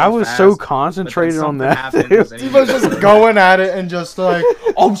was. start Like I going was fast, so but then concentrated on something that. happens and you Deebo's get just like- going at it and just like,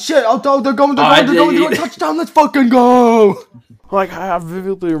 oh shit, they're going, I they're going, did- touchdown, let's fucking go. Like I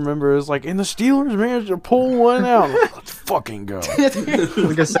vividly remember, it was like, and the Steelers managed to pull one out. Let's fucking go.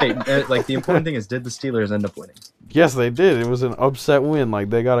 Like I say, like the important thing is, did the Steelers end up winning? Yes, they did. It was an upset win. Like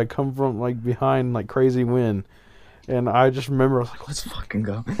they got to come from like behind, like crazy win, And I just remember, I was like, Let's fucking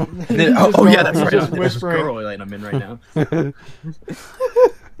go. Then, Yeah, that's right. Just There's this whispering. girl that I'm in right now.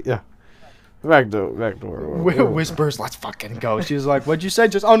 yeah. Back to where Whispers, let's fucking go. She's like, what'd you say?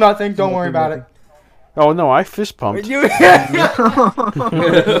 Just, oh, nothing. Don't worry about it. Oh, no, I fist pumped. Let's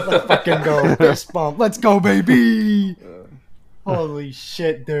fucking go. Fist bump. Let's go, baby. Holy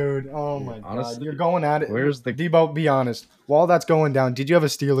shit, dude. Oh, my God. Honestly, You're going at it. where's the... Debo, be honest. While that's going down, did you have a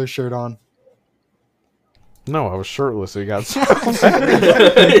Steelers shirt on? No, I was shirtless. It got He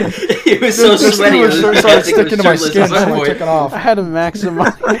was so sweaty. The shirt started sticking to my skin, so I took it off. I had to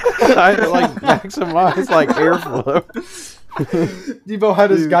maximize. I had to maximize airflow. Debo had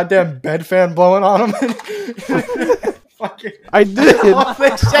his goddamn bed fan blowing on him. Fucking I did.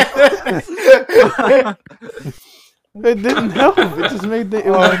 Holy shit. It didn't help. It just made it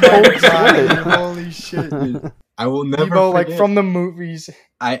Oh was my cold God, sweat. holy shit, dude. I will never Debo, forget. like from the movies.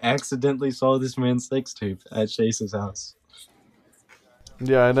 I accidentally saw this man's sex tape at Chase's house.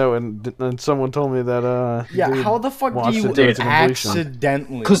 Yeah, I know. And someone told me that. Yeah, dude how the fuck do watched you it to its completion.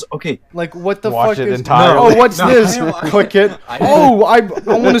 accidentally? Because, okay, Like, what the Watch fuck it is... entirely. Oh, what's No, this? I didn't Click it. I didn't- Oh, I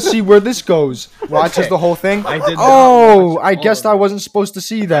want to see where this goes. Watches Okay. the whole thing. I did not Oh, watch I all guessed of I it. wasn't supposed to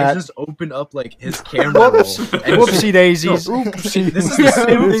see I that. just opened up, like, his camera roll. Whoops. and- Whoopsie daisies. No, Oopsie. This is the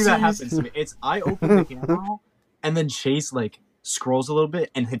same thing that Oopsies. happens to me. It's I open the camera roll, and then Chase, like, scrolls a little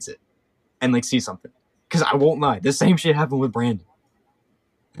bit and hits it. And, like, sees something. Because I won't lie. The same shit happened with Brandon.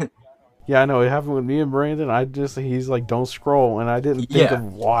 Yeah, I know. It happened with me and Brandon. He's like, don't scroll. And I didn't think Yeah.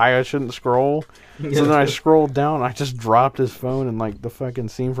 of why I shouldn't scroll. So then I scrolled down. I just dropped his phone and like the fucking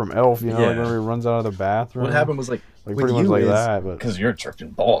scene from Elf, like Yeah. whenever he runs out of the bathroom. What happened was, like with pretty much you like is- that. But Because you're tripping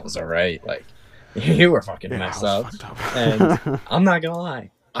balls, alright? Like, you were fucking yeah, messed I up. was fucked up. And I'm not gonna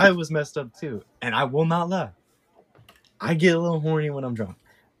lie. I was messed up too. And I will not lie. I get a little horny when I'm drunk.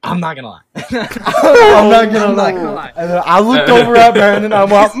 I'm not gonna lie. I'm not gonna I'm lie. not gonna lie. And then I looked over at Brandon. I'm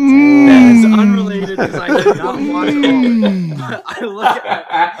like, That is unrelated because I did not watch all of it.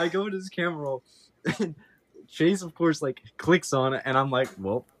 I go to his camera roll, and Chase, of course, like clicks on it, and I'm like,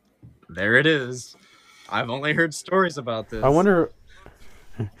 well, there it is. I've only heard stories about this. I wonder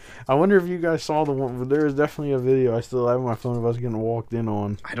if you guys saw the one. There is definitely a video I still have on my phone of us getting walked in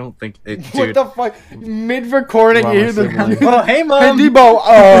on. I don't think it, what dude. the fuck? Mid-recording, Wow, you my hear the... sibling. Oh, hey, Hey, mom. Debo.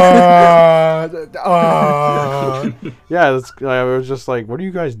 Yeah, I was just like, what are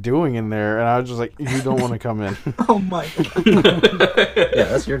you guys doing in there? And I was just like, you don't want to come in. Oh my god. Yeah,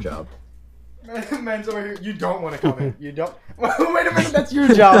 that's your job. Man's over here. You don't want to come in. You don't... Wait a minute, that's your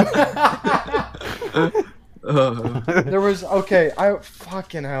job. There was... Okay,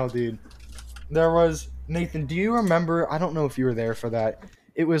 fucking hell, dude. There was... Nathan, do you remember... I don't know if you were there for that.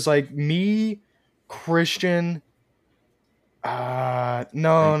 It was like me, Christian...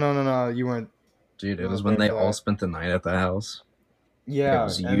 No. You weren't... Dude, it No, was when there they for all that. spent the night at the house. Yeah. It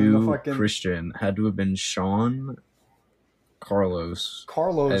was and then you, the fucking... Christian, had to have been Sean, Carlos,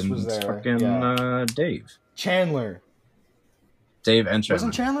 Carlos and was there. fucking Yeah. Dave. Chandler. Dave and Chandler.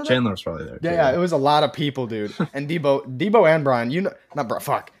 Wasn't Chandler there? Chandler was probably there. Yeah, too. it was a lot of people, dude. And Debo and Brian, you know, not bro,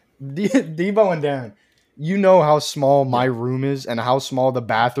 fuck. Debo and Darren, you know how small my room is and how small the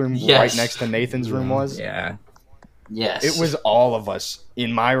bathroom Yes. right next to Nathan's room was. Yeah. Yes. It was all of us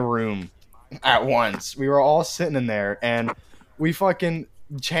in my room at once. We were all sitting in there, and we fucking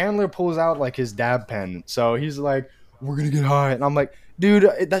Chandler pulls out like his dab pen. So he's like, "We're gonna get high," and I'm like, "Dude,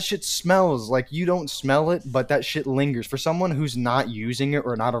 that shit smells. Like you don't smell it, but that shit lingers. For someone who's not using it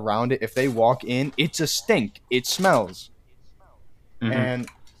or not around it, if they walk in, it's a stink. It smells." Mhm. And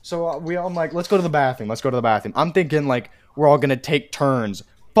so I'm like, "Let's go to the bathroom. Let's go to the bathroom." I'm thinking like we're all gonna take turns.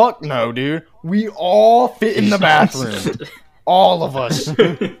 Fuck no, dude. We all fit in the bathroom. All of us.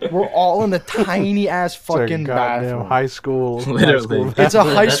 We're all in the tiny ass It's a fucking goddamn bathroom. high school. Literally. It's a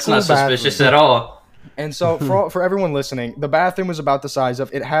high That's school not suspicious bathroom. at all. And so for everyone listening, the bathroom was about the size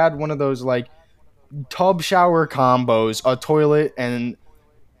of, it had one of those like tub shower combos, a toilet, and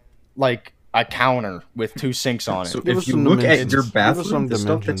like a counter with two sinks on it. So Give if us you some look at dimensions. your Give us some bathroom, the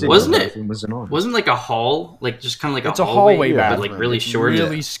stuff that's dimensions. in Wasn't your it? bathroom was enormous. Wasn't like a hall, like just kind of like It's a a hallway but bathroom. like really It's short.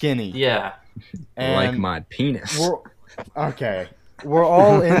 really skinny. Yeah. And like my penis. We're okay. We're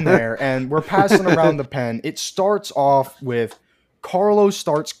all in there and we're passing around the pen. It starts off with Carlos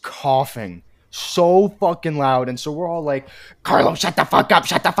starts coughing so fucking loud, and so we're all like, "Carlos, shut the fuck up!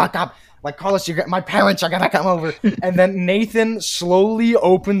 Shut the fuck up!" Like, Carlos, my parents are gonna come over. And then Nathan slowly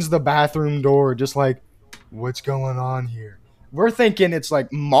opens the bathroom door, just like, "What's going on here?" We're thinking it's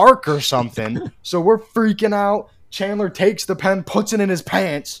like Mark or something, so we're freaking out. Chandler takes the pen, puts it in his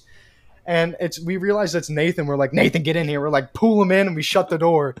pants. And we realize it's Nathan. We're like, "Nathan, get in here." We're like, pull him in, and we shut the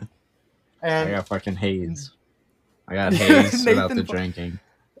door. I And got fucking haze. I got haze without the Nathan drinking.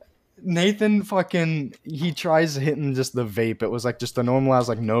 Nathan fucking he tries hitting just the vape. It was like just the normalized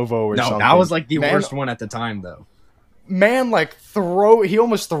like Novo or something. No, that was like the worst one at the time though. Man, like he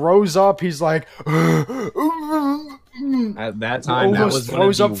almost throws up. He's like At that time, that was one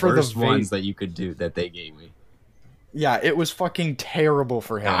of the worst ones that you could do that they gave me. Yeah, it was fucking terrible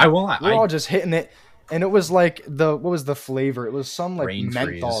for him. No, I won't. We're all just hitting it, and it was like what was the flavor? It was some like Brain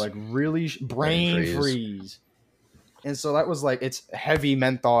menthol, freeze. like really brain freeze. And so that was like it's heavy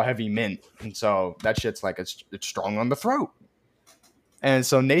menthol, heavy mint, and so that shit's like it's strong on the throat. And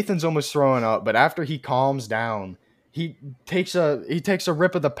so Nathan's almost throwing up, but after he calms down, he takes a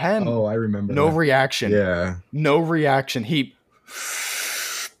rip of the pen. Oh, I remember. No that. reaction. Yeah. No reaction.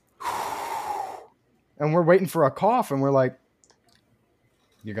 And we're waiting for a cough, and we're like,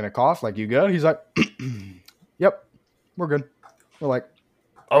 "You're gonna cough? Like you good?" He's like, "Yep, we're good." We're like,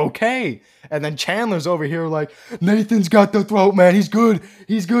 "Okay." And then Chandler's over here like, "Nathan's got the throat, man. He's good.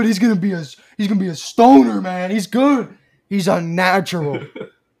 He's good. He's gonna be a stoner, man. He's good. He's unnatural."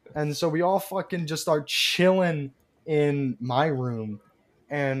 And so we all fucking just start chilling in my room,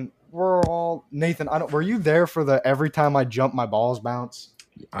 and we're all Nathan. Were you there for the every time I jump my balls bounce?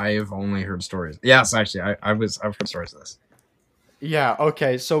 I have only heard stories. Yes, actually, I've heard stories of this. Yeah.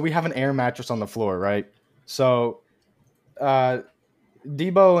 Okay. So we have an air mattress on the floor, right? So, Debo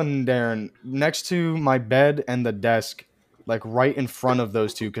and Darren next to my bed and the desk, like right in front of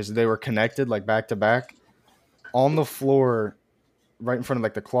those two because they were connected, like back to back, on the floor. Right in front of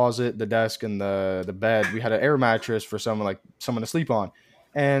like the closet, the desk, and the bed, we had an air mattress for someone to sleep on,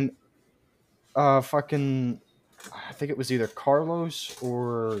 and fucking, I think it was either Carlos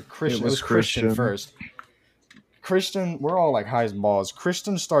or Christian. It was Christian first. Christian, we're all like high as balls.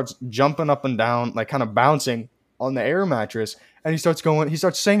 Christian starts jumping up and down, like kind of bouncing on the air mattress, and he starts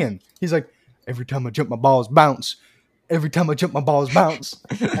singing. He's like, "Every time I jump, my balls bounce. Every time I jump, my balls bounce."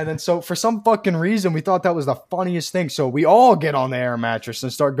 And then so for some fucking reason, we thought that was the funniest thing. So we all get on the air mattress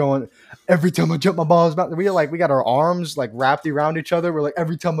and start going, "Every time I jump, my balls bounce." We got our arms like wrapped around each other. We're like,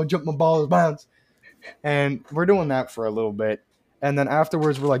 "Every time I jump, my balls bounce." And we're doing that for a little bit. And then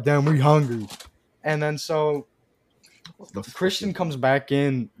afterwards, we're like, "Damn, we hungry." And then so Christian comes back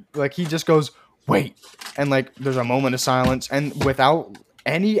in, like he just goes, "Wait." And like there's a moment of silence. And without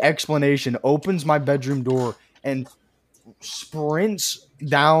any explanation, opens my bedroom door and sprints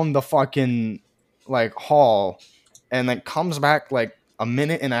down the fucking like hall, and then comes back like a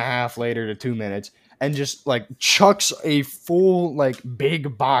minute and a half later to 2 minutes and just like chucks a full like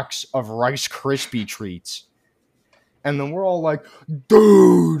big box of Rice Krispie treats. And then we're all like,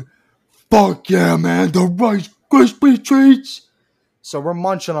 "Dude, fuck yeah, man, the Rice Krispie treats." So we're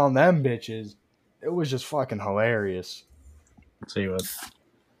munching on them bitches. It was just fucking hilarious. I'll tell you what.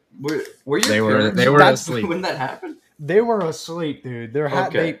 Were your they were asleep when that happened? They were asleep, dude. There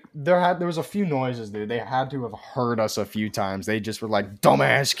was a few noises, dude. They had to have heard us a few times. They just were like,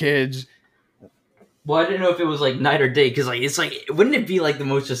 "Dumbass kids." Well, I didn't know if it was like night or day because like it's like wouldn't it be like the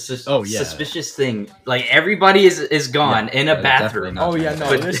most suspicious thing? Like everybody is gone in a bathroom. Oh yeah,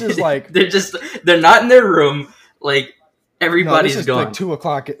 no, this is like they're not in their room. Like everybody's this is gone. like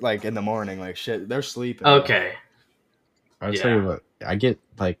 2:00 like in the morning. Like shit, they're sleeping. Okay. I'll tell you what.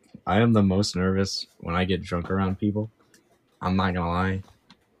 I am the most nervous when I get drunk around people. I'm not gonna lie,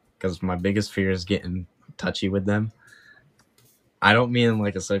 because my biggest fear is getting touchy with them. I don't mean in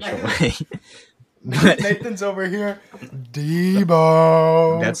like a sexual way. Nathan's over here.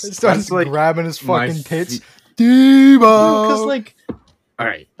 Debo. Starts like grabbing his fucking tits. Debo. Because like, all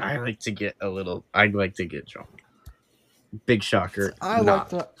right, I like to get drunk. Big shocker. I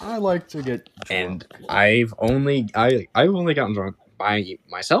like to get drunk. And I've only gotten drunk by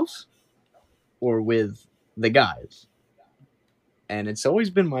myself or with the guys. And it's always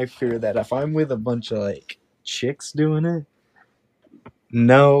been my fear that if I'm with a bunch of like chicks doing it,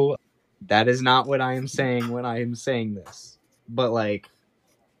 no, that is not what I am saying when I am saying this. But like,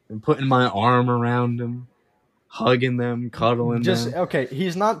 I'm putting my arm around them, hugging them, cuddling them. Okay,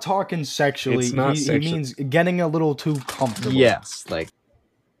 he's not talking sexually. It's not he means getting a little too comfortable. Yes, like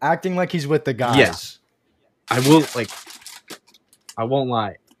acting like he's with the guys. Yes. I won't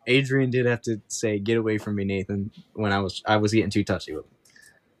lie. Adrian did have to say, "Get away from me, Nathan," when I was getting too touchy with him.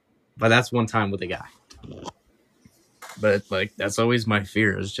 But that's one time with a guy. But like that's always my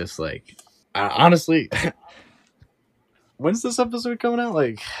fear is just like honestly. When's this episode coming out?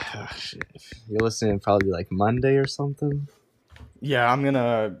 Like, shit, if you're listening, probably like Monday or something. Yeah,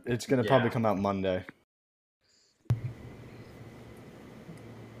 it's gonna probably come out Monday.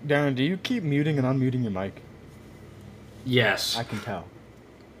 Darren, do you keep muting and unmuting your mic? Yes. I can tell.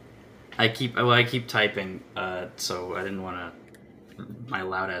 I keep typing, so I didn't want my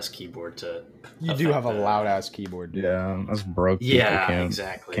loud ass keyboard to. You do have a loud ass keyboard, dude. Yeah, us broke people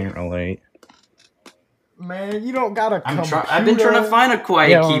exactly. can't relate. Man, you don't got a computer. I've been trying to find a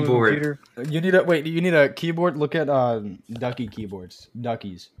quiet keyboard. You need a keyboard. Look at Ducky keyboards.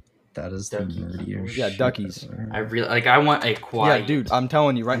 Duckies. That is the nerdier shit. Yeah, Duckies. I want a quiet. Yeah, dude, I'm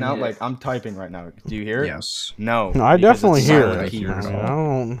telling you right now, like I'm typing right now. Do you hear it? Yes. No. I definitely hear it. I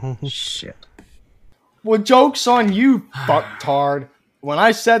don't know. Shit. Well, joke's on you, fucktard. When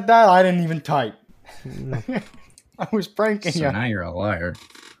I said that, I didn't even type. I was pranking you. So now you're a liar.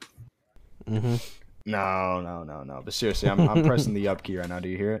 Mm-hmm. No. But seriously, I'm pressing the up key right now. Do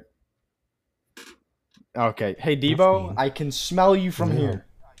you hear it? Okay. Hey, Debo, I can smell you from here.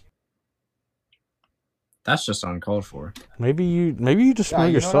 That's just uncalled for. Maybe you just smell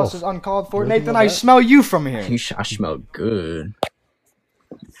yourself. You know what else is uncalled for? Nathan, I smell you from here. I smell good.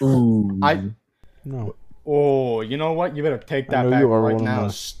 Ooh. No. Oh, you know what? You better take that back right now,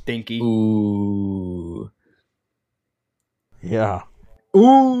 stinky. Ooh. Yeah.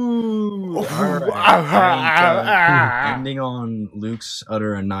 Ooh. All right. Ending on Luke's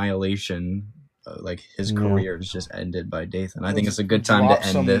utter annihilation. Like his career is just ended by Dathan. I think it's a good time to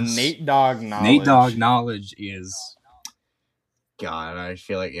end this. Nate Dawg knowledge. Nate Dawg knowledge is. God, I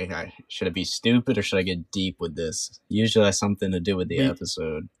feel like should it be stupid or should I get deep with this? Usually has something to do with the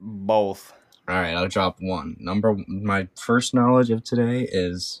episode. Both. All right, I'll drop one. My first knowledge of today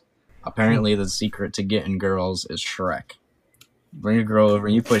is apparently the secret to getting girls is Shrek. Bring a girl over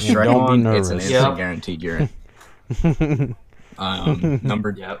and you put Shrek on, it's an instant guaranteed you're in.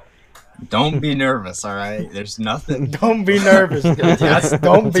 Don't be nervous, all right? There's nothing. Don't be nervous.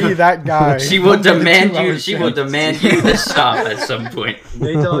 Don't be that guy. She will demand you. She will demand you to stop at some point.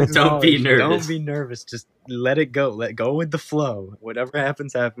 Don't be nervous. Don't be nervous. Just let it go. Let go with the flow. Whatever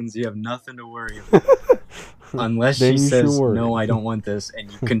happens, happens. You have nothing to worry about. Unless she says, "No, I don't want this,"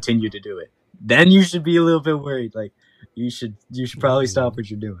 and you continue to do it. Then you should be a little bit worried. Like you should probably stop what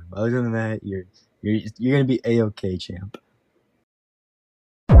you're doing. Other than that, you're gonna be a-okay, champ.